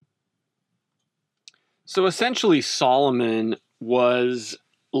So essentially, Solomon was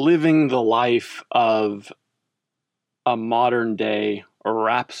living the life of a modern day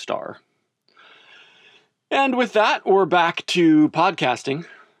rap star. And with that, we're back to podcasting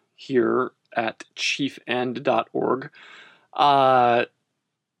here at chiefend.org. Haven't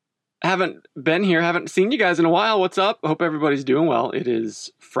been here, haven't seen you guys in a while. What's up? Hope everybody's doing well. It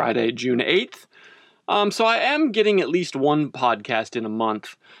is Friday, June 8th. So I am getting at least one podcast in a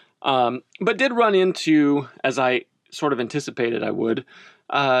month. But did run into, as I sort of anticipated I would,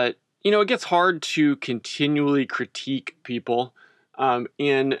 it gets hard to continually critique people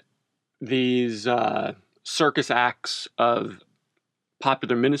in these circus acts of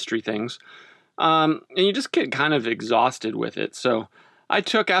popular ministry things. And you just get kind of exhausted with it. So I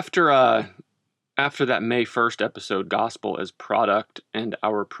took after that May 1st episode, Gospel as Product and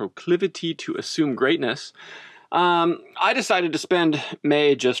Our Proclivity to Assume Greatness, I decided to spend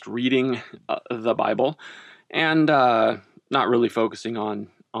May just reading the Bible and not really focusing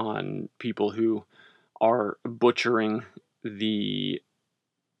on people who are butchering the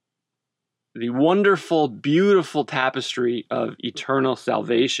wonderful, beautiful tapestry of eternal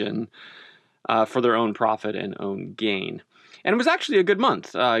salvation for their own profit and own gain. And it was actually a good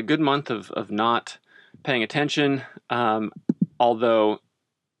month of not paying attention, although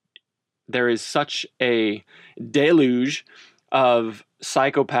there is such a deluge of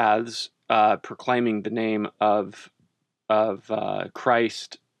psychopaths proclaiming the name of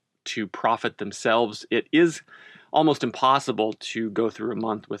Christ to profit themselves. It is almost impossible to go through a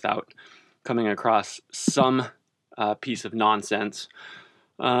month without coming across some piece of nonsense,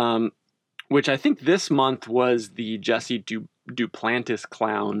 which I think this month was the Jesse Duplantis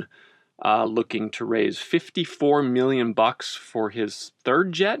clown looking to raise $54 million for his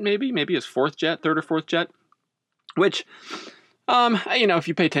third jet, maybe his third or fourth jet, which, if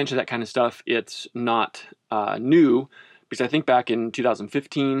you pay attention to that kind of stuff, it's not new, because I think back in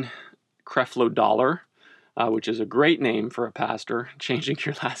 2015, Creflo Dollar, which is a great name for a pastor, changing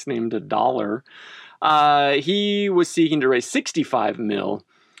your last name to Dollar, he was seeking to raise $65 million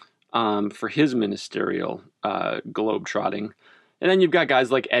for his ministerial globetrotting. And then you've got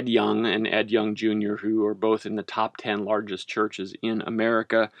guys like Ed Young and Ed Young Jr., who are both in the top 10 largest churches in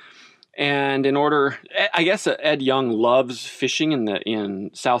America. And I guess Ed Young loves fishing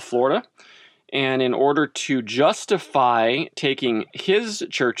in South Florida. And in order to justify taking his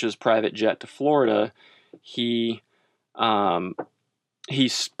church's private jet to Florida, he planted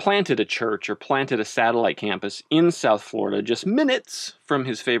a church or planted a satellite campus in South Florida, just minutes from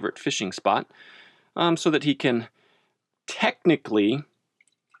his favorite fishing spot, so that he can technically,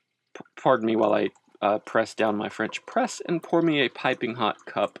 pardon me while I press down my French press and pour me a piping hot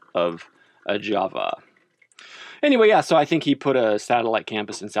cup of a Java. Anyway, yeah, so I think he put a satellite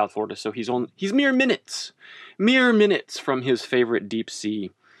campus in South Florida, so he's mere minutes from his favorite deep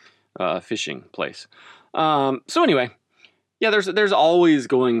sea fishing place. So anyway, yeah, there's always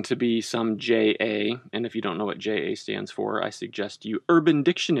going to be some JA, and if you don't know what JA stands for, I suggest you Urban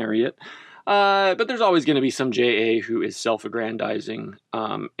Dictionary it. But there's always going to be some JA who is self-aggrandizing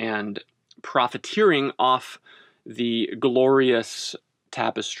and profiteering off the glorious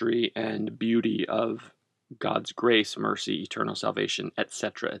tapestry and beauty of God's grace, mercy, eternal salvation,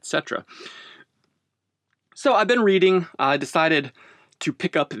 etc., etc. So I've been reading. I decided to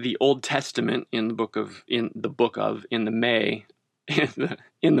pick up the Old Testament in the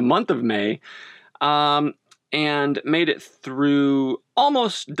month of May. And made it through,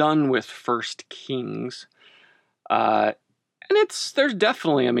 almost done with 1 Kings. And there's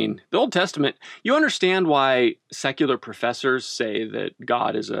definitely, the Old Testament, you understand why secular professors say that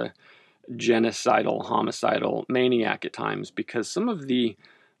God is a genocidal, homicidal maniac at times, because some of the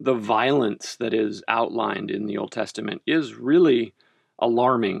violence that is outlined in the Old Testament is really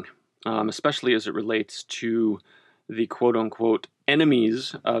alarming, especially as it relates to the quote-unquote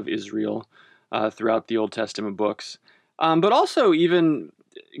enemies of Israel throughout the Old Testament books, but also even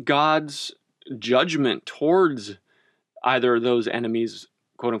God's judgment towards either those enemies,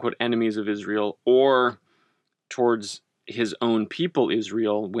 quote-unquote enemies of Israel, or towards his own people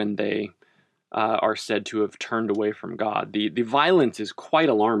Israel when they are said to have turned away from God. The violence is quite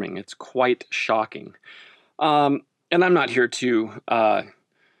alarming. It's quite shocking. And I'm not here to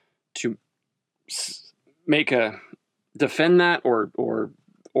defend that or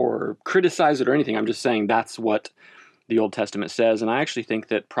criticize it or anything. I'm just saying that's what the Old Testament says. And I actually think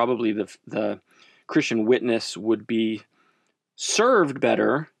that probably the Christian witness would be served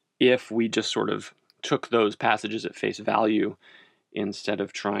better if we just sort of took those passages at face value instead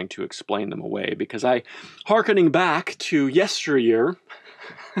of trying to explain them away. Because hearkening back to yesteryear,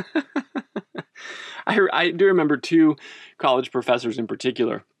 I do remember two college professors in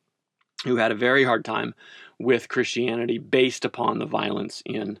particular who had a very hard time with Christianity based upon the violence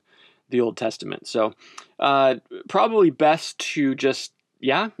in the Old Testament. So probably best to just,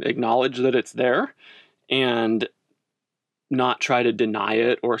 acknowledge that it's there and not try to deny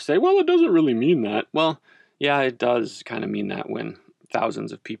it or say, well, it doesn't really mean that. Well, yeah, it does kind of mean that when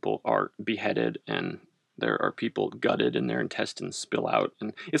thousands of people are beheaded and there are people gutted and their intestines spill out.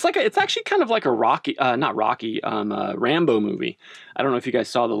 And it's actually kind of like a Rambo movie. I don't know if you guys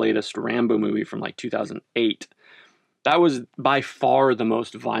saw the latest Rambo movie from like 2008. That was by far the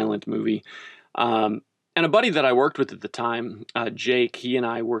most violent movie. And a buddy that I worked with at the time, Jake, he and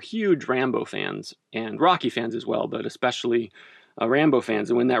I were huge Rambo fans and Rocky fans as well, but especially Rambo fans.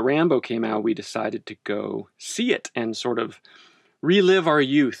 And when that Rambo came out, we decided to go see it and sort of relive our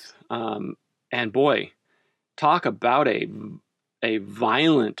youth. And boy, talk about a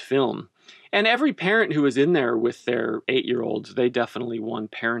violent film. And every parent who was in there with their 8-year-olds, they definitely won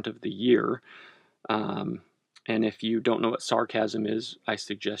Parent of the Year. And if you don't know what sarcasm is, I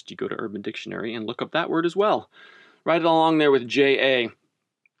suggest you go to Urban Dictionary and look up that word as well. Right along there with J.A.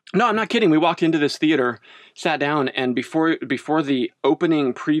 No, I'm not kidding. We walked into this theater, sat down, and before the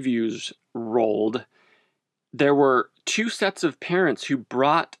opening previews rolled, there were two sets of parents who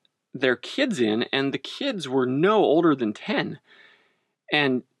brought their kids in, and the kids were no older than 10.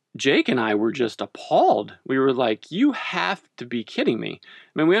 And Jake and I were just appalled. We were like, you have to be kidding me. I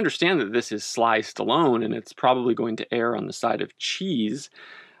mean, we understand that this is Sly Stallone and it's probably going to err on the side of cheese.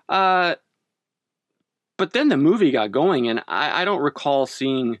 But then the movie got going and I don't recall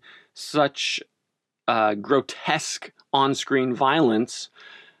seeing such grotesque on-screen violence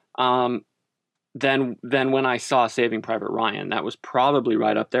than when I saw Saving Private Ryan. That was probably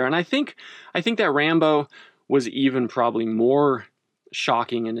right up there. And I think that Rambo was even probably more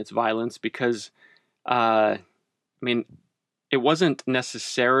shocking in its violence because, it wasn't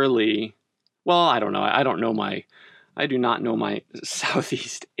necessarily, well, I don't know. I do not know my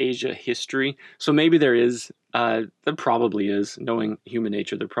Southeast Asia history. So maybe there probably is, knowing human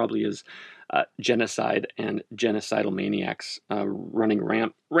nature, there probably is genocide and genocidal maniacs running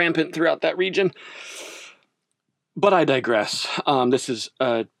rampant throughout that region. But I digress. This is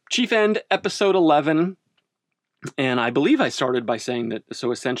Chief End, episode 11. And I believe I started by saying that,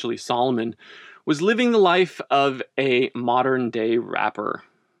 so essentially Solomon was living the life of a modern day rapper.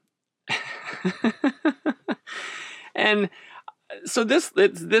 And so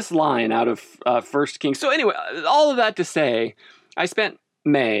this line out of First Kings. So anyway, all of that to say, I spent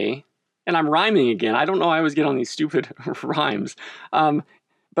May, and I'm rhyming again. I don't know how I always get on these stupid rhymes. But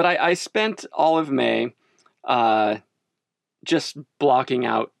I spent all of May just blocking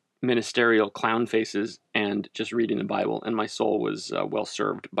out ministerial clown faces and just reading the Bible, and my soul was well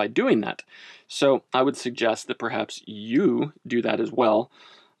served by doing that. So I would suggest that perhaps you do that as well.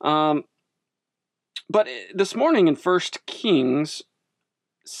 But this morning in First Kings,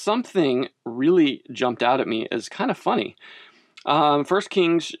 something really jumped out at me as kind of funny. First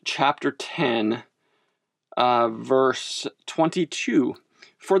Kings chapter 10, verse 22.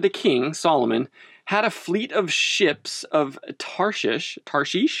 For the king, Solomon, had a fleet of ships of Tarshish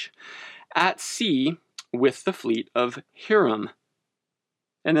at sea with the fleet of Hiram.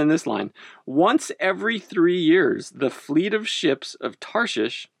 And then this line, once every 3 years, the fleet of ships of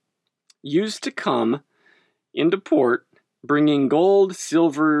Tarshish used to come into port, bringing gold,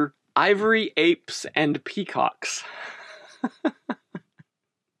 silver, ivory, apes, and peacocks.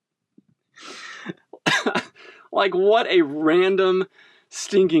 Like, what a random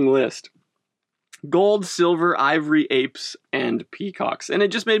stinking list. Gold, silver, ivory, apes, and peacocks. And it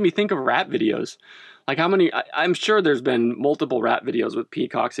just made me think of rap videos. Like how many, I'm sure there's been multiple rap videos with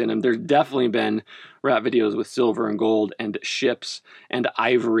peacocks in them. There's definitely been rap videos with silver and gold and ships and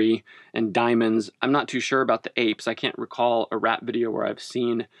ivory and diamonds. I'm not too sure about the apes. I can't recall a rap video where I've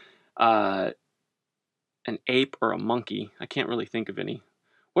seen an ape or a monkey. I can't really think of any.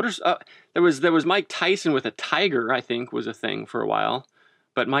 There was Mike Tyson with a tiger, I think, was a thing for a while.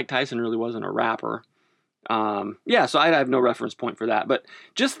 But Mike Tyson really wasn't a rapper. So I have no reference point for that. But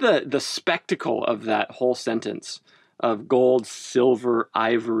just the spectacle of that whole sentence of gold, silver,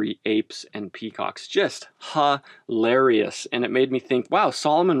 ivory, apes, and peacocks, just hilarious. And it made me think, wow,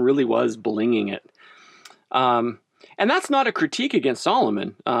 Solomon really was blinging it. And that's not a critique against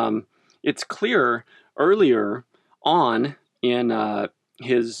Solomon. It's clear earlier on in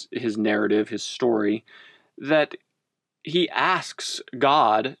his narrative, his story, that he asks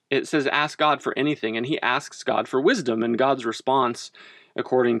God, it says ask God for anything, and he asks God for wisdom, and God's response,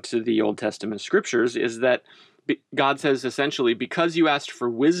 according to the Old Testament scriptures, is that God says essentially, because you asked for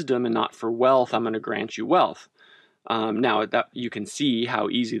wisdom and not for wealth, I'm going to grant you wealth. Now, that you can see how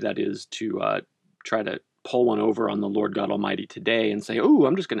easy that is to try to pull one over on the Lord God Almighty today and say, oh,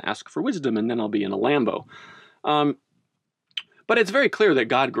 I'm just going to ask for wisdom and then I'll be in a Lambo. But it's very clear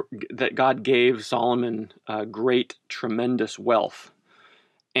that God gave Solomon great, tremendous wealth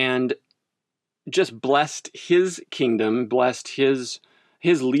and just blessed his kingdom, blessed his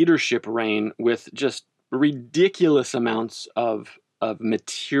leadership reign with just ridiculous amounts of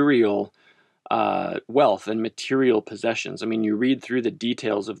material wealth and material possessions. I mean, you read through the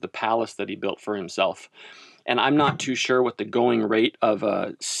details of the palace that he built for himself, and I'm not too sure what the going rate of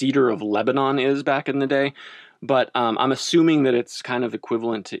a cedar of Lebanon is back in the day, but I'm assuming that it's kind of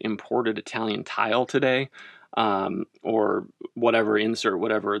equivalent to imported Italian tile today, or insert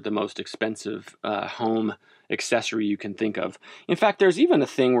whatever the most expensive home accessory you can think of. In fact, there's even a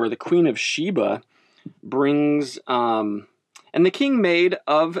thing where the Queen of Sheba brings, and the king made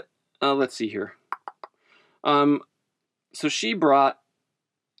of, let's see here. So she brought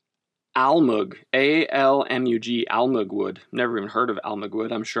almug, A-L-M-U-G, almug wood. Never even heard of almug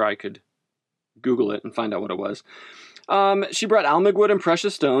wood. I'm sure I could Google it and find out what it was. She brought almug wood and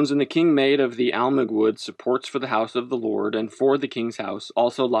precious stones, and the king made of the almug wood supports for the house of the Lord and for the king's house,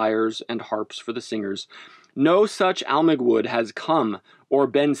 also lyres and harps for the singers. No such almug wood has come or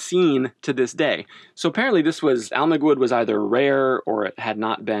been seen to this day. So apparently almug wood was either rare or it had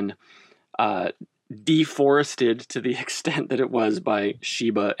not been deforested to the extent that it was by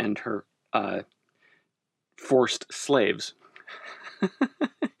Sheba and her forced slaves. You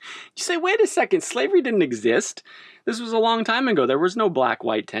say, wait a second, slavery didn't exist. This was a long time ago. There was no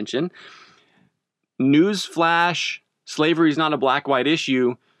black-white tension. Newsflash, slavery is not a black-white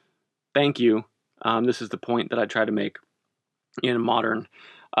issue. Thank you. This is the point that I try to make in modern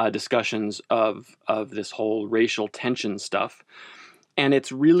discussions of this whole racial tension stuff. And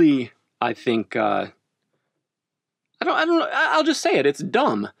it's really, I think, I'll just say it. It's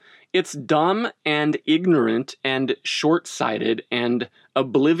dumb. It's dumb and ignorant and short-sighted and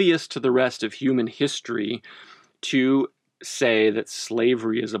oblivious to the rest of human history to say that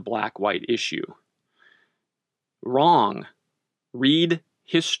slavery is a black-white issue. Wrong. Read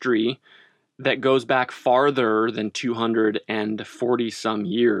history that goes back farther than 240 some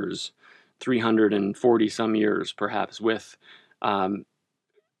years, 340 some years perhaps, with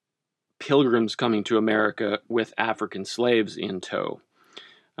pilgrims coming to America with African slaves in tow.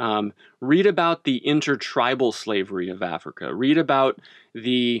 Read about the intertribal slavery of Africa. Read about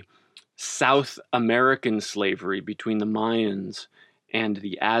the South American slavery between the Mayans and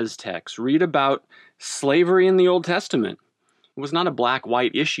the Aztecs. Read about slavery in the Old Testament. It was not a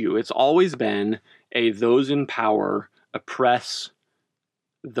black-white issue. It's always been those in power oppress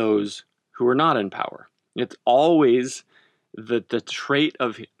those who are not in power. It's always the trait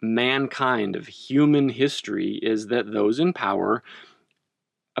of mankind, of human history, is that those in power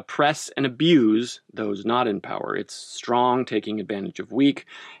oppress and abuse those not in power. It's strong taking advantage of weak.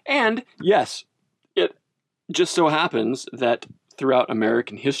 And yes, it just so happens that throughout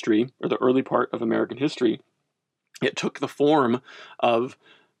American history, or the early part of American history, it took the form of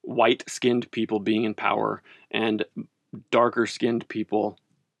white-skinned people being in power and darker-skinned people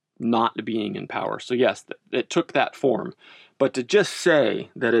not being in power. So yes, it took that form. But to just say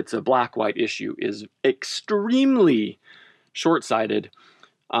that it's a black-white issue is extremely short-sighted.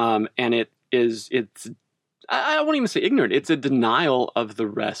 And I won't even say ignorant. It's a denial of the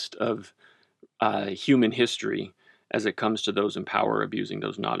rest of human history as it comes to those in power abusing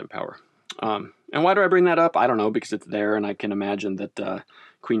those not in power. And why do I bring that up? I don't know, because it's there, and I can imagine that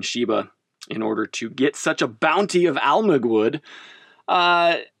Queen Sheba, in order to get such a bounty of almug wood,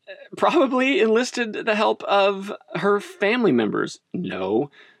 probably enlisted the help of her family members.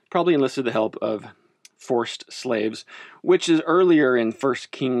 No, probably enlisted the help of forced slaves, which is earlier in 1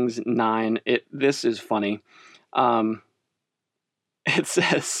 Kings 9. This is funny. It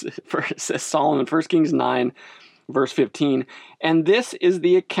says Solomon, 1 Kings 9, verse 15, and this is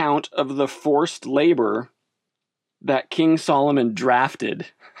the account of the forced labor that King Solomon drafted.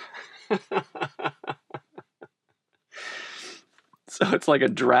 So it's like a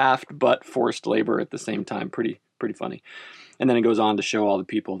draft, but forced labor at the same time. Pretty funny. And then it goes on to show all the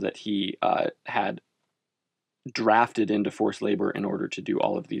people that he had drafted into forced labor in order to do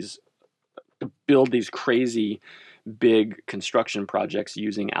all of these, build these crazy big construction projects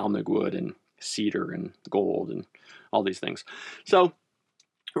using almug wood and cedar and gold and all these things. So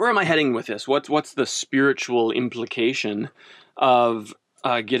where am I heading with this? What's the spiritual implication of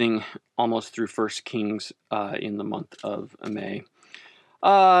getting almost through 1 Kings in the month of May?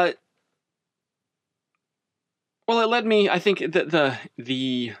 Well, it led me, I think,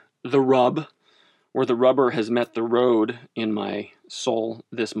 the rub, where the rubber has met the road in my soul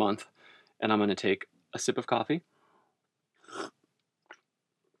this month, and I'm going to take a sip of coffee.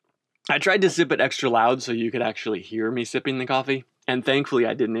 I tried to sip it extra loud so you could actually hear me sipping the coffee, and thankfully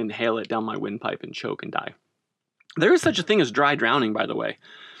I didn't inhale it down my windpipe and choke and die. There is such a thing as dry drowning, by the way,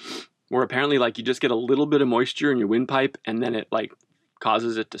 where apparently like you just get a little bit of moisture in your windpipe and then it like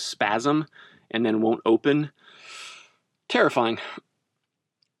causes it to spasm and then won't open. Terrifying.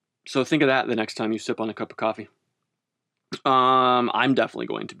 So think of that the next time you sip on a cup of coffee. I'm definitely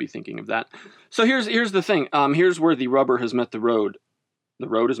going to be thinking of that. So here's the thing. Here's where the rubber has met the road. The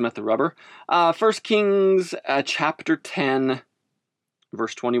road has met the rubber. 1 Kings chapter 10,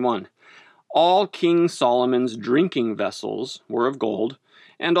 verse 21. All King Solomon's drinking vessels were of gold,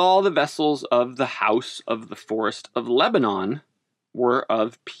 and all the vessels of the house of the forest of Lebanon were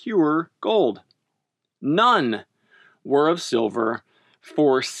of pure gold. None were of silver,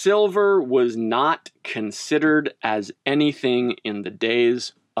 for silver was not considered as anything in the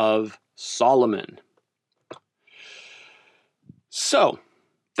days of Solomon. So,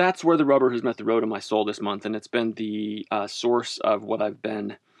 that's where the rubber has met the road in my soul this month, and it's been the source of what I've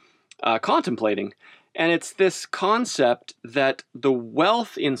been contemplating. And it's this concept that the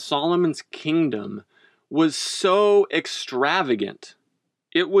wealth in Solomon's kingdom was so extravagant.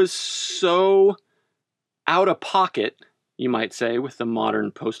 It was so out of pocket, you might say, with the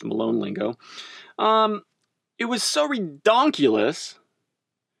modern Post Malone lingo. It was so redonkulous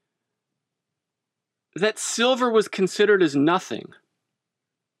that silver was considered as nothing.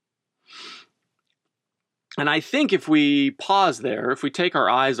 And I think if we pause there, if we take our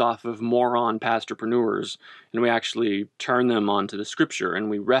eyes off of moron pastorpreneurs and we actually turn them onto the scripture and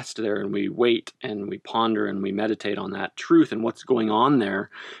we rest there and we wait and we ponder and we meditate on that truth and what's going on there,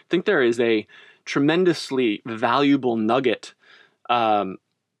 I think there is a tremendously valuable nugget to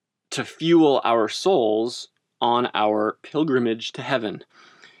fuel our souls on our pilgrimage to heaven.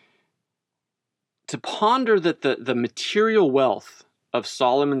 To ponder that the material wealth of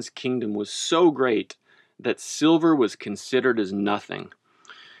Solomon's kingdom was so great that silver was considered as nothing.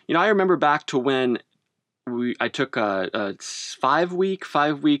 You know, I remember back to when I took a five-week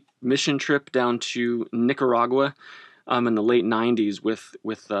mission trip down to Nicaragua in the late 90s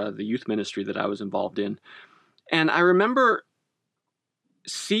with the youth ministry that I was involved in. And I remember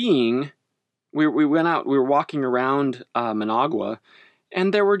seeing, we went out, we were walking around Managua,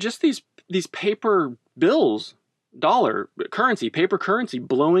 and there were just these paper bills, paper currency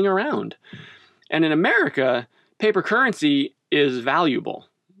blowing around. And in America, paper currency is valuable.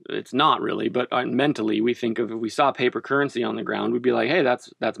 It's not really, but mentally we think of, if we saw paper currency on the ground, we'd be like, hey,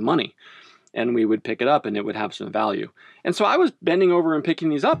 that's money. And we would pick it up and it would have some value. And so I was bending over and picking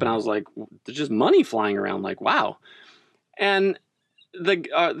these up and I was like, there's just money flying around, like, wow. And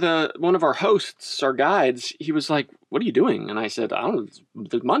the one of our hosts, our guides, he was like, what are you doing? And I said, I don't know,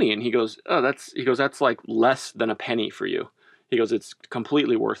 there's money. And he goes, that's like less than a penny for you. He goes, it's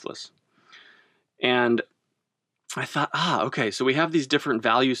completely worthless. And I thought, okay, so we have these different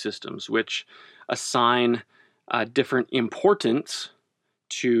value systems which assign different importance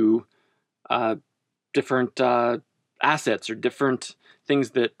to different assets or different things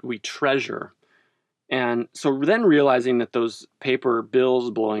that we treasure. And so then realizing that those paper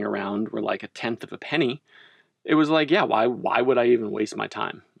bills blowing around were like a tenth of a penny, it was like, yeah, why would I even waste my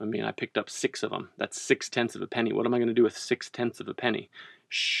time? I mean, I picked up 6 of them. That's 6/10 of a penny. What am I going to do with 6/10 of a penny?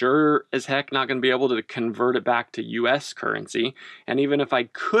 Sure as heck not going to be able to convert it back to US currency. And even if I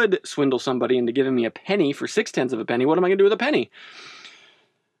could swindle somebody into giving me a penny for 6/10 of a penny, what am I going to do with a penny?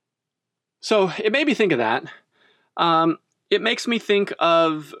 So it made me think of that. It makes me think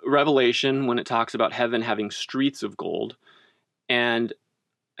of Revelation when it talks about heaven having streets of gold. And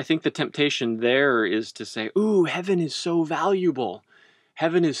I think the temptation there is to say, ooh, heaven is so valuable.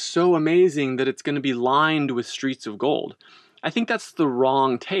 Heaven is so amazing that it's going to be lined with streets of gold. I think that's the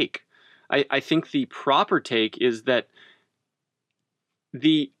wrong take. I think the proper take is that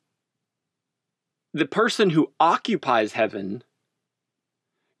the person who occupies heaven,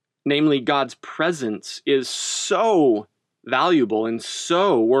 namely God's presence, is so valuable and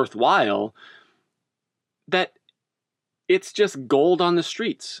so worthwhile that it's just gold on the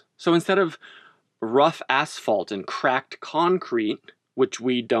streets. So instead of rough asphalt and cracked concrete, which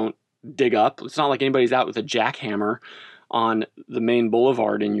we don't dig up, it's not like anybody's out with a jackhammer on the main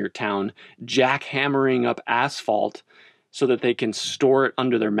boulevard in your town, jackhammering up asphalt so that they can store it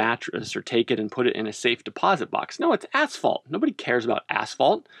under their mattress or take it and put it in a safe deposit box. No, it's asphalt. Nobody cares about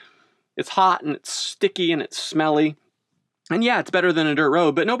asphalt. It's hot and it's sticky and it's smelly. And yeah, it's better than a dirt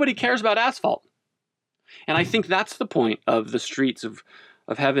road, but nobody cares about asphalt. And I think that's the point of the streets of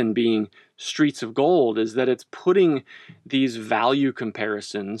heaven being streets of gold, is that it's putting these value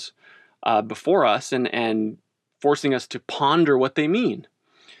comparisons before us and forcing us to ponder what they mean.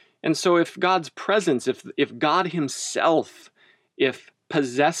 And so if God's presence, if God himself, if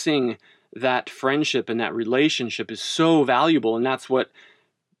possessing that friendship and that relationship is so valuable, and that's what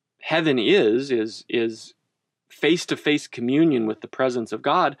heaven is face-to-face communion with the presence of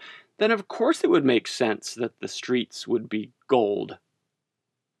God, then of course it would make sense that the streets would be gold,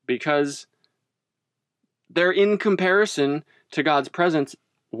 because they're, in comparison to God's presence,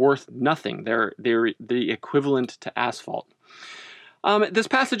 worth nothing. They're the equivalent to asphalt. This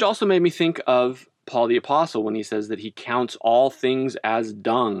passage also made me think of Paul the Apostle when he says that he counts all things as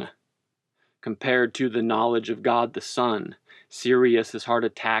dung compared to the knowledge of God the Son. Serious as heart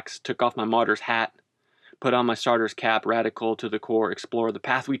attacks, took off my martyr's hat, put on my starter's cap, radical to the core, explore the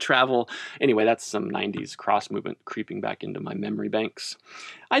path we travel. Anyway, that's some 90s cross movement creeping back into my memory banks.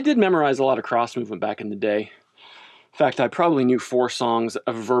 I did memorize a lot of cross movement back in the day. In fact, I probably knew 4 songs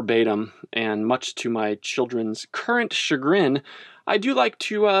verbatim, and much to my children's current chagrin, I do like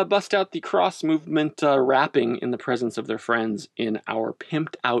to bust out the cross movement rapping in the presence of their friends in our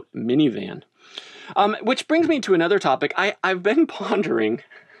pimped out minivan. Which brings me to another topic. I've been pondering...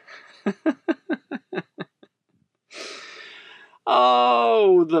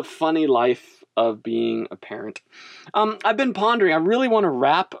 Oh, the funny life of being a parent. I've been pondering, I really want to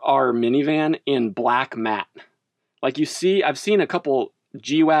wrap our minivan in black matte. Like you see, I've seen a couple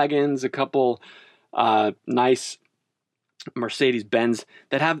G-Wagons, a couple nice Mercedes-Benz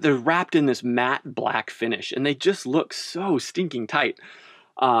that they're wrapped in this matte black finish, and they just look so stinking tight.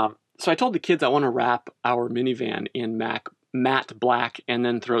 So I told the kids I want to wrap our minivan in matte black and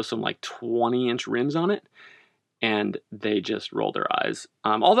then throw some like 20-inch rims on it. And they just rolled their eyes.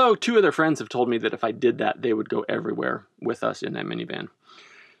 Although 2 of their friends have told me that if I did that, they would go everywhere with us in that minivan.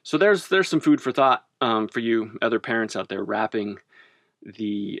 So there's some food for thought for you other parents out there, wrapping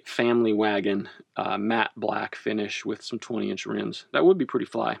the family wagon matte black finish with some 20-inch rims. That would be pretty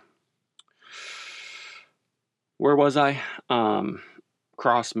fly. Where was I?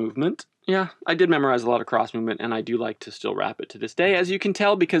 Cross movement. Yeah, I did memorize a lot of cross movement, and I do like to still wrap it to this day, as you can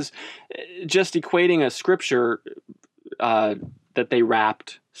tell, because just equating a scripture that they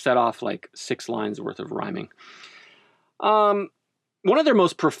wrapped set off like 6 lines worth of rhyming. One of their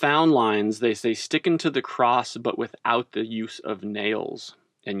most profound lines, they say, "Sticking to the cross, but without the use of nails.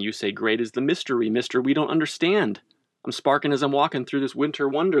 And you say, great is the mystery, mister, we don't understand. I'm sparking as I'm walking through this winter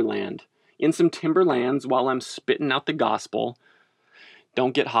wonderland. In some timberlands while I'm spitting out the gospel.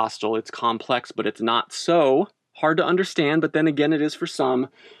 Don't get hostile, it's complex, but it's not so hard to understand, but then again it is for some,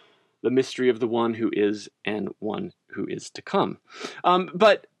 the mystery of the one who is and one who is to come."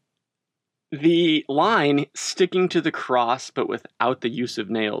 But the line, "sticking to the cross but without the use of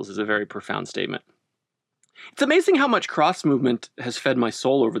nails," is a very profound statement. It's amazing how much cross movement has fed my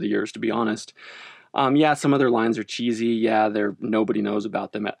soul over the years, to be honest. Yeah, some other lines are cheesy. Yeah, nobody knows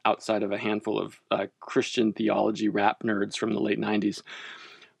about them outside of a handful of Christian theology rap nerds from the late 90s.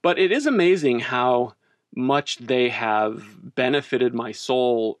 But it is amazing how much they have benefited my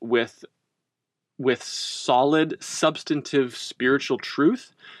soul with solid, substantive spiritual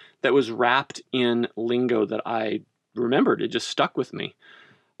truth that was wrapped in lingo that I remembered. It just stuck with me.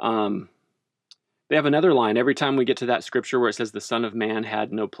 They have another line every time we get to that scripture where it says the Son of Man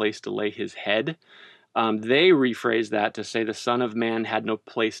had no place to lay his head. They rephrase that to say the Son of Man had no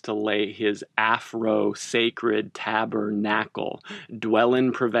place to lay his afro sacred tabernacle,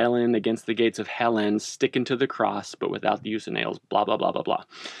 dwelling, prevailing against the gates of Helen, sticking to the cross, but without the use of nails, blah, blah, blah, blah,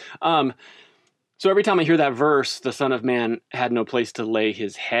 blah. So every time I hear that verse, the Son of Man had no place to lay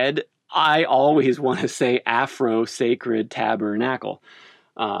his head, I always want to say afro sacred tabernacle.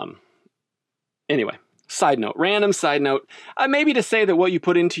 Anyway, random side note, maybe to say that what you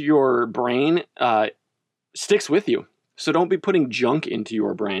put into your brain sticks with you. So don't be putting junk into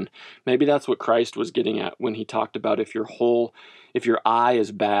your brain. Maybe that's what Christ was getting at when he talked about if your eye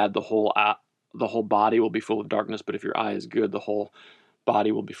is bad, the whole body will be full of darkness, but if your eye is good, the whole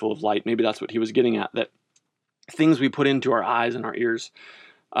body will be full of light. Maybe that's what he was getting at, that things we put into our eyes and our ears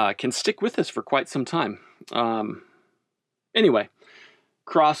can stick with us for quite some time. Anyway,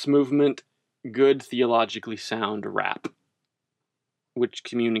 cross movement, good theologically sound rap, which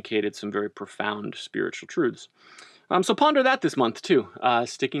communicated some very profound spiritual truths. So ponder that this month too.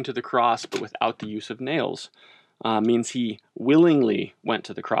 Sticking to the cross but without the use of nails means he willingly went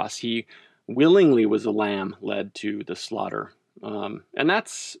to the cross. He willingly was a lamb led to the slaughter. And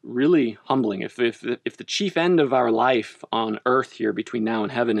that's really humbling. If the chief end of our life on earth here between now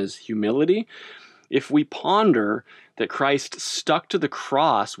and heaven is humility, if we ponder that Christ stuck to the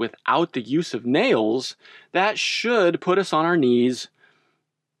cross without the use of nails, that should put us on our knees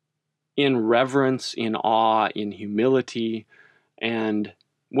in reverence, in awe, in humility. And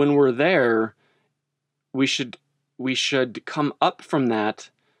when we're there, we should come up from that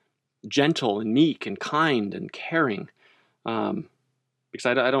gentle and meek and kind and caring, because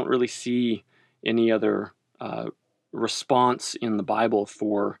I don't really see any other response in the Bible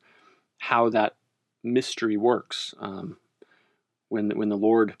for how that mystery works. When the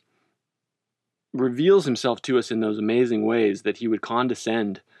Lord reveals himself to us in those amazing ways, that he would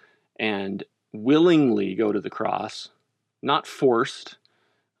condescend and willingly go to the cross, not forced.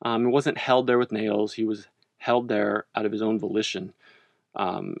 He wasn't held there with nails. He was held there out of his own volition.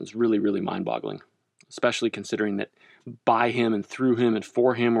 It's really, really mind-boggling, especially considering that by him and through him and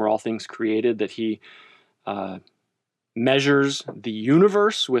for him were all things created, that he measures the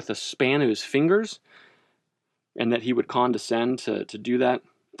universe with a span of his fingers, and that he would condescend to do that,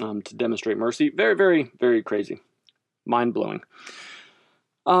 to demonstrate mercy. Very, very, very crazy. Mind-blowing.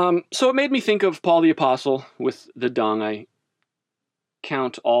 So it made me think of Paul the Apostle with the dung. I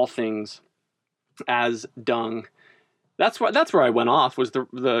count all things as dung. That's where I went off, was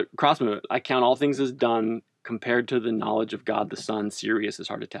the cross movement. I count all things as dung compared to the knowledge of God the Son, serious as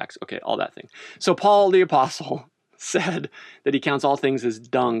heart attacks. Okay, all that thing. So Paul the Apostle said that he counts all things as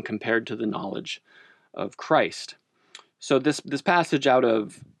dung compared to the knowledge of Christ. So this passage out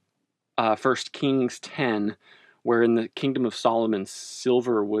of 1 Kings 10, where in the kingdom of Solomon,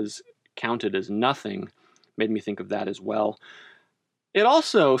 silver was counted as nothing, made me think of that as well. It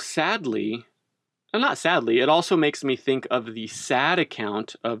also, it also makes me think of the sad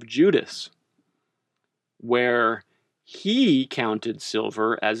account of Judas, where he counted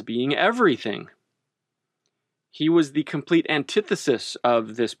silver as being everything. He was the complete antithesis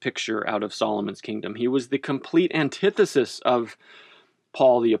of this picture out of Solomon's kingdom. He was the complete antithesis of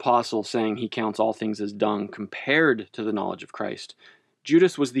Paul the Apostle saying he counts all things as dung compared to the knowledge of Christ.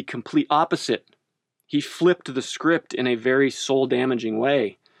 Judas was the complete opposite. He flipped the script in a very soul-damaging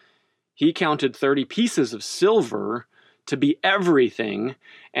way. He counted 30 pieces of silver to be everything,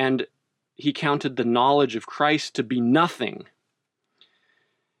 and he counted the knowledge of Christ to be nothing.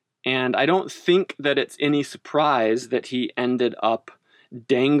 And I don't think that it's any surprise that he ended up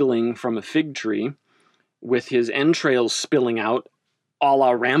dangling from a fig tree with his entrails spilling out, a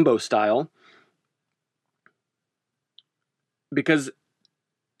la Rambo style. Because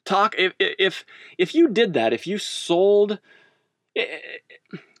if you did that, if you sold,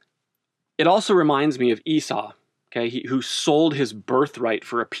 it also reminds me of Esau, okay, who sold his birthright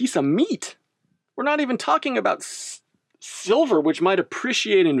for a piece of meat. We're not even talking about silver, which might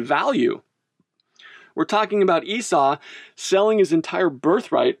appreciate in value. We're talking about Esau selling his entire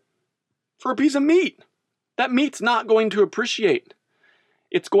birthright for a piece of meat. That meat's not going to appreciate.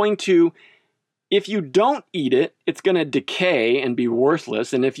 It's going to, if you don't eat it, it's going to decay and be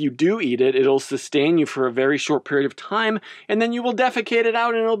worthless. And if you do eat it, it'll sustain you for a very short period of time. And then you will defecate it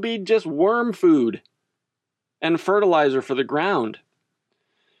out and it'll be just worm food and fertilizer for the ground.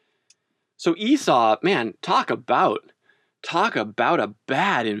 So Esau, man, talk about a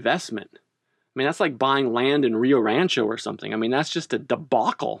bad investment. I mean, that's like buying land in Rio Rancho or something. I mean, that's just a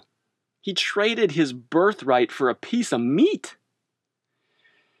debacle. He traded his birthright for a piece of meat.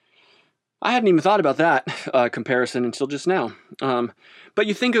 I hadn't even thought about that comparison until just now. But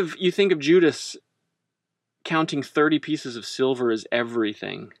you think of Judas counting 30 pieces of silver as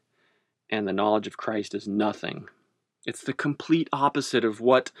everything, and the knowledge of Christ as nothing. It's the complete opposite of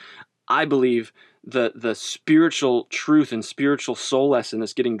what I believe the spiritual truth and spiritual soul lesson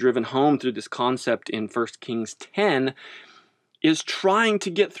that's getting driven home through this concept in 1 Kings 10 is trying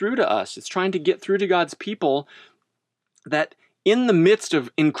to get through to us. It's trying to get through to God's people that in the midst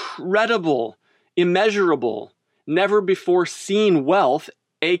of incredible, immeasurable, never before seen wealth,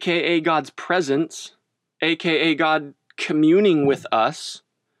 aka God's presence, aka God communing with us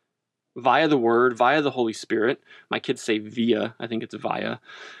via the Word, via the Holy Spirit. My kids say via, I think it's via.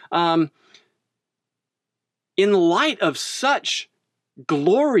 In light of such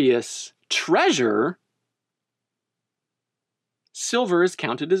glorious treasure, silver is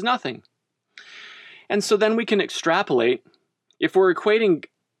counted as nothing. And so then we can extrapolate, if we're equating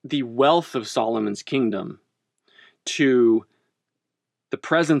the wealth of Solomon's kingdom to the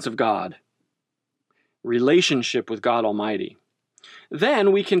presence of God, relationship with God Almighty,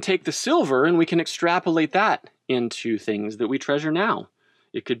 then we can take the silver and we can extrapolate that into things that we treasure now.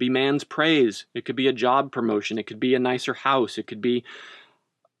 It could be man's praise. It could be a job promotion. It could be a nicer house. It could be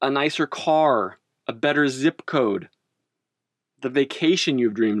a nicer car, a better zip code, the vacation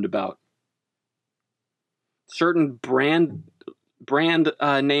you've dreamed about. certain brand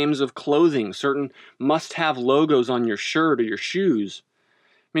names of clothing, certain must-have logos on your shirt or your shoes.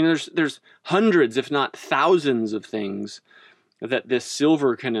 I mean, there's hundreds, if not thousands, of things that this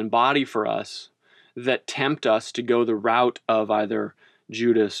silver can embody for us that tempt us to go the route of either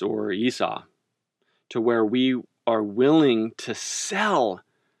Judas or Esau, to where we are willing to sell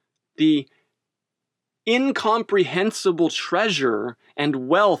the incomprehensible treasure and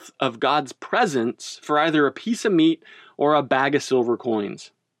wealth of God's presence for either a piece of meat or a bag of silver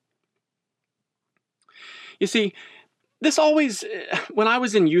coins. You see, this always, when I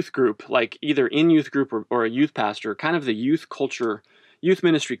was in youth group, like either in youth group or a youth pastor, kind of the youth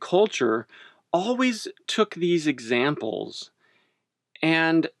ministry culture, always took these examples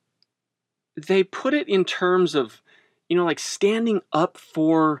and they put it in terms of, like standing up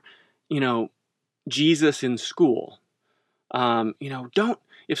for, Jesus in school.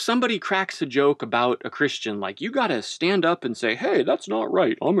 If somebody cracks a joke about a Christian, like, you got to stand up and say, hey, that's not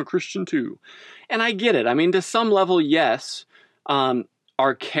right. I'm a Christian too. And I get it. I mean, to some level, yes,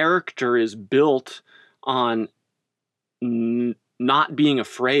 our character is built on not being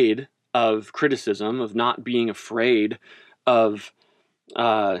afraid of criticism, of not being afraid of,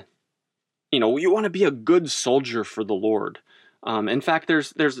 you want to be a good soldier for the Lord. In fact,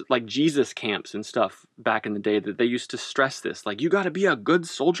 there's like Jesus camps and stuff back in the day that they used to stress this, like, you got to be a good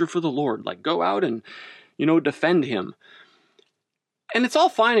soldier for the Lord, like go out and, defend him. And it's all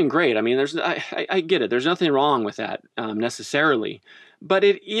fine and great. I mean, I get it. There's nothing wrong with that necessarily, but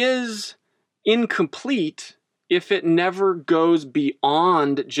it is incomplete if it never goes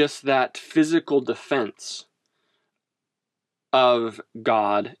beyond just that physical defense of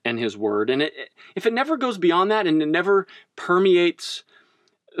God and his word. And if it never goes beyond that and it never permeates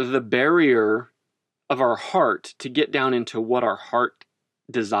the barrier of our heart to get down into what our heart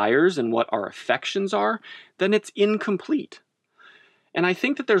desires and what our affections are, then it's incomplete. And I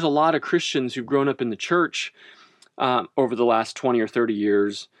think that there's a lot of Christians who've grown up in the church over the last 20 or 30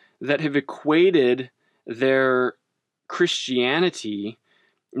 years that have equated their Christianity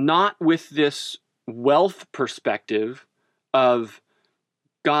not with this wealth perspective of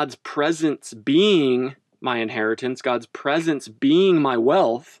God's presence being my inheritance, God's presence being my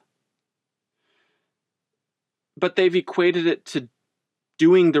wealth, but they've equated it to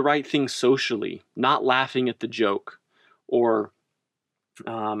doing the right thing socially, not laughing at the joke, or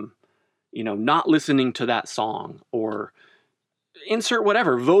not listening to that song, or insert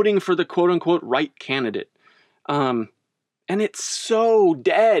whatever, voting for the quote-unquote right candidate. And it's so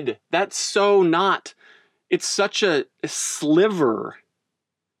dead. That's so not. It's such a sliver.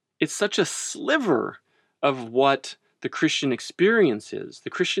 It's such a sliver of what the Christian experience is. The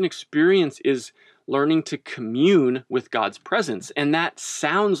Christian experience is learning to commune with God's presence. And that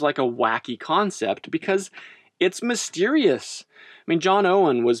sounds like a wacky concept because it's mysterious. I mean, John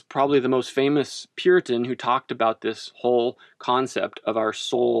Owen was probably the most famous Puritan who talked about this whole concept of our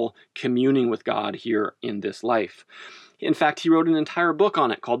soul communing with God here in this life. In fact, he wrote an entire book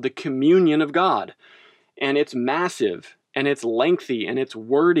on it called The Communion of God. And it's massive, and it's lengthy, and it's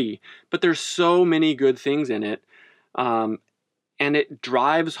wordy, but there's so many good things in it. And it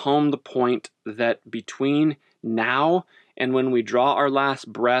drives home the point that between now and when we draw our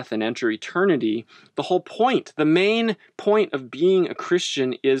last breath and enter eternity, the whole point, the main point of being a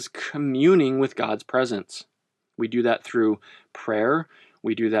Christian is communing with God's presence. We do that through prayer.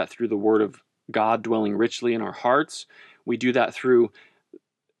 We do that through the Word of God dwelling richly in our hearts. We do that through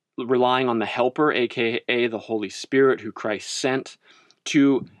relying on the Helper, aka the Holy Spirit, who Christ sent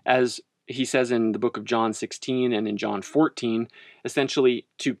to, as he says in the book of John 16 and in John 14, essentially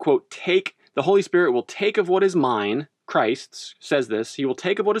to, quote, the Holy Spirit will take of what is mine, Christ's, says this, he will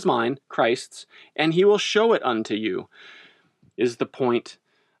take of what is mine, Christ's, and he will show it unto you, is the point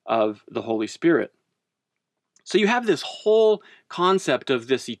of the Holy Spirit. So you have this whole concept of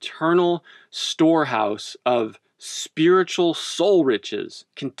this eternal storehouse of spiritual soul riches,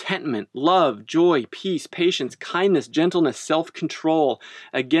 contentment, love, joy, peace, patience, kindness, gentleness, self-control.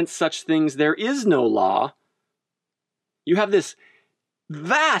 Against such things there is no law. You have this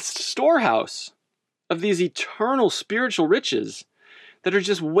vast storehouse of these eternal spiritual riches that are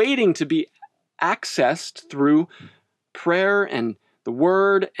just waiting to be accessed through prayer and the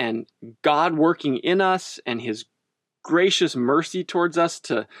Word and God working in us and his gracious mercy towards us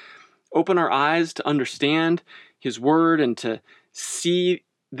to open our eyes to understand his Word and to see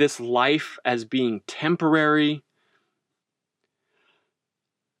this life as being temporary.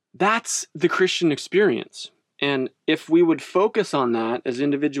 That's the Christian experience. And if we would focus on that as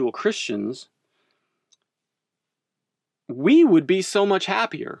individual Christians, we would be so much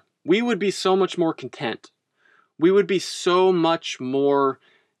happier. We would be so much more content. we would be so much more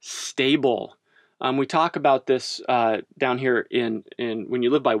stable. We talk about this down here in when you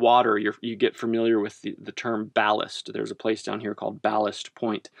live by water, you get familiar with the term ballast. There's a place down here called Ballast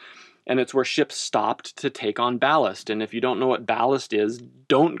Point, and it's where ships stopped to take on ballast. And if you don't know what ballast is,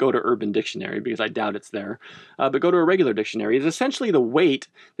 don't go to Urban Dictionary, because I doubt it's there, but go to a regular dictionary. It's essentially the weight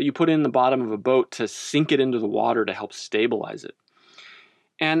that you put in the bottom of a boat to sink it into the water to help stabilize it.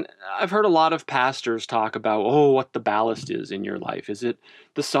 And I've heard a lot of pastors talk about, what the ballast is in your life. Is it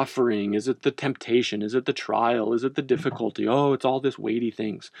the suffering? Is it the temptation? Is it the trial? Is it the difficulty? It's all this weighty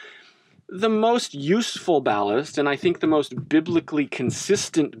things. The most useful ballast, and I think the most biblically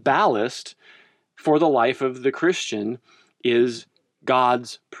consistent ballast for the life of the Christian, is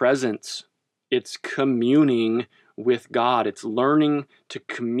God's presence. It's communing with God. It's learning to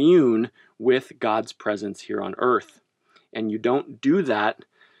commune with God's presence here on earth. And you don't do that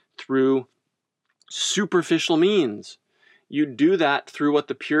through superficial means. You do that through what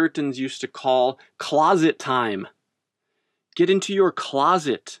the Puritans used to call closet time. Get into your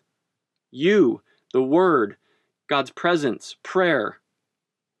closet. You, the Word, God's presence, prayer.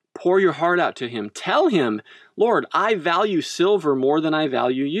 Pour your heart out to Him. Tell Him, Lord, I value silver more than I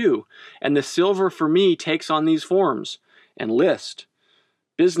value you. And the silver for me takes on these forms. And list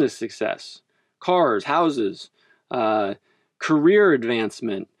business success, cars, houses, career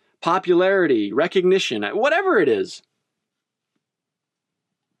advancement, popularity, recognition, whatever it is.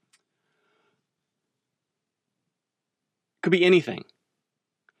 Could be anything.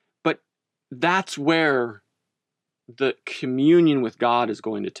 But that's where the communion with God is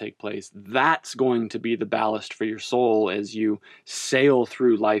going to take place. That's going to be the ballast for your soul as you sail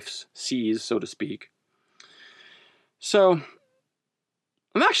through life's seas, so to speak. So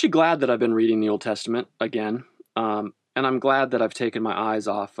I'm actually glad that I've been reading the Old Testament again. And I'm glad that I've taken my eyes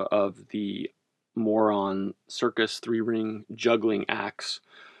off of the moron circus three-ring juggling acts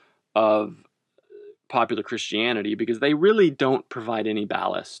of popular Christianity, because they really don't provide any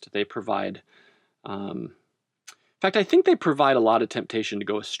ballast. They provide, in fact, I think they provide a lot of temptation to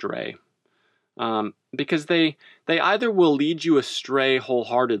go astray. Because they either will lead you astray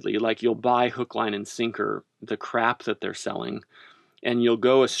wholeheartedly, like you'll buy hook, line, and sinker the crap that they're selling, and you'll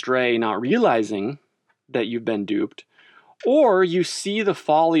go astray not realizing that you've been duped, or you see the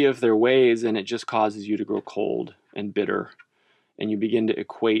folly of their ways and it just causes you to grow cold and bitter, and you begin to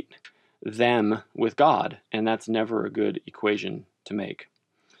equate them with God, and that's never a good equation to make.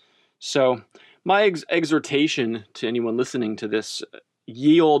 So my exhortation to anyone listening to this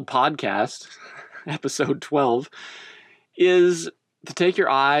ye old podcast, episode 12, is to take your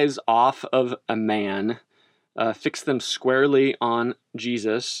eyes off of a man, fix them squarely on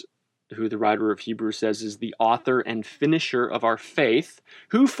Jesus, who the writer of Hebrews says is the author and finisher of our faith,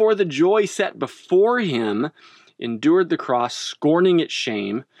 who for the joy set before him endured the cross, scorning its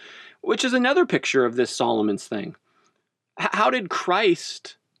shame, which is another picture of this Solomon's thing. How did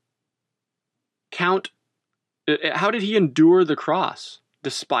Christ how did he endure the cross,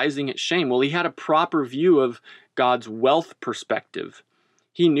 despising its shame? Well, he had a proper view of God's wealth perspective.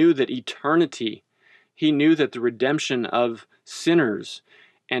 He knew that eternity, he knew that the redemption of sinners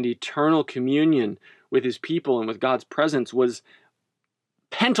and eternal communion with his people and with God's presence was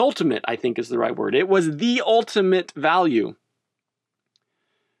pentultimate, I think is the right word. It was the ultimate value.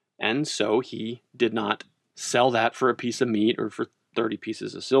 And so he did not sell that for a piece of meat or for 30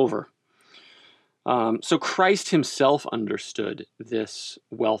 pieces of silver. So Christ himself understood this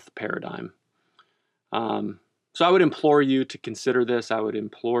wealth paradigm. So I would implore you to consider this. I would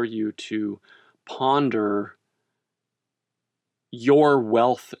implore you to ponder your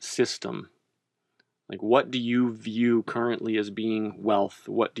wealth system. Like, what do you view currently as being wealth?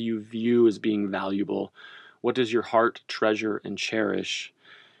 What do you view as being valuable? What does your heart treasure and cherish?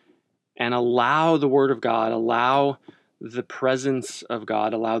 And allow the Word of God, allow the presence of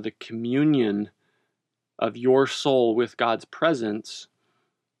God, allow the communion of your soul with God's presence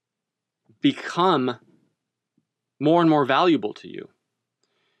become more and more valuable to you.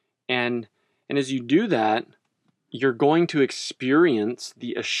 And as you do that, you're going to experience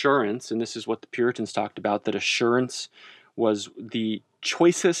the assurance, and this is what the Puritans talked about, that assurance was the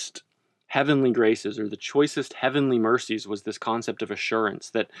choicest heavenly graces, or the choicest heavenly mercies, was this concept of assurance,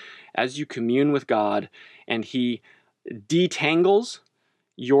 that as you commune with God and he detangles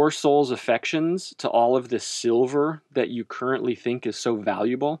your soul's affections to all of this silver that you currently think is so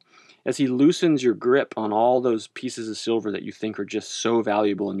valuable, as he loosens your grip on all those pieces of silver that you think are just so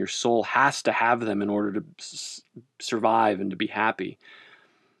valuable and your soul has to have them in order to survive and to be happy,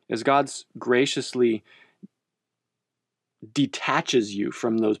 as God's graciously detaches you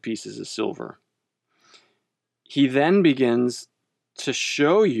from those pieces of silver, he then begins to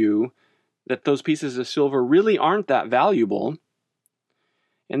show you that those pieces of silver really aren't that valuable.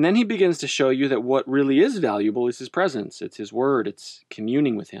 And then he begins to show you that what really is valuable is his presence. It's his word. It's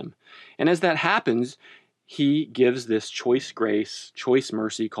communing with him. And as that happens, he gives this choice grace, choice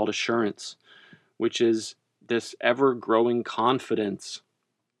mercy called assurance, which is this ever-growing confidence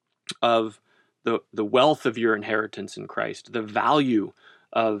of the wealth of your inheritance in Christ, the value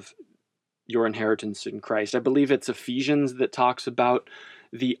of your inheritance in Christ. I believe it's Ephesians that talks about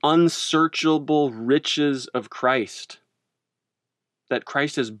the unsearchable riches of Christ, that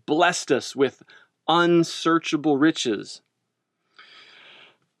Christ has blessed us with unsearchable riches.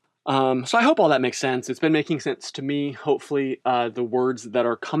 So I hope all that makes sense. It's been making sense to me. Hopefully the words that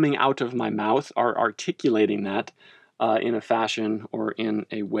are coming out of my mouth are articulating that in a fashion or in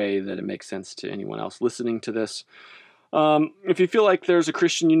a way that it makes sense to anyone else listening to this. If you feel like there's a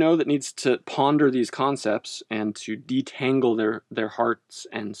Christian you know that needs to ponder these concepts and to detangle their hearts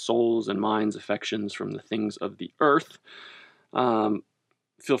and souls and minds, affections from the things of the earth,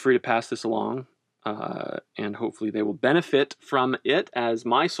 feel free to pass this along, and hopefully they will benefit from it as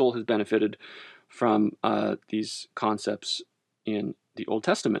my soul has benefited from these concepts in the Old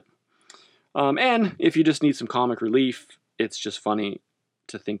Testament. And if you just need some comic relief, it's just funny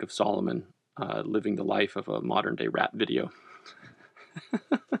to think of Solomon living the life of a modern-day rap video.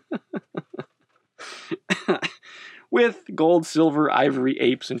 With gold, silver, ivory,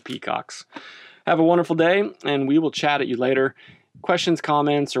 apes, and peacocks. Have a wonderful day, and we will chat at you later. Questions,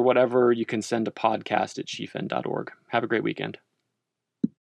 comments, or whatever, you can send to podcast@sheafend.org. Have a great weekend.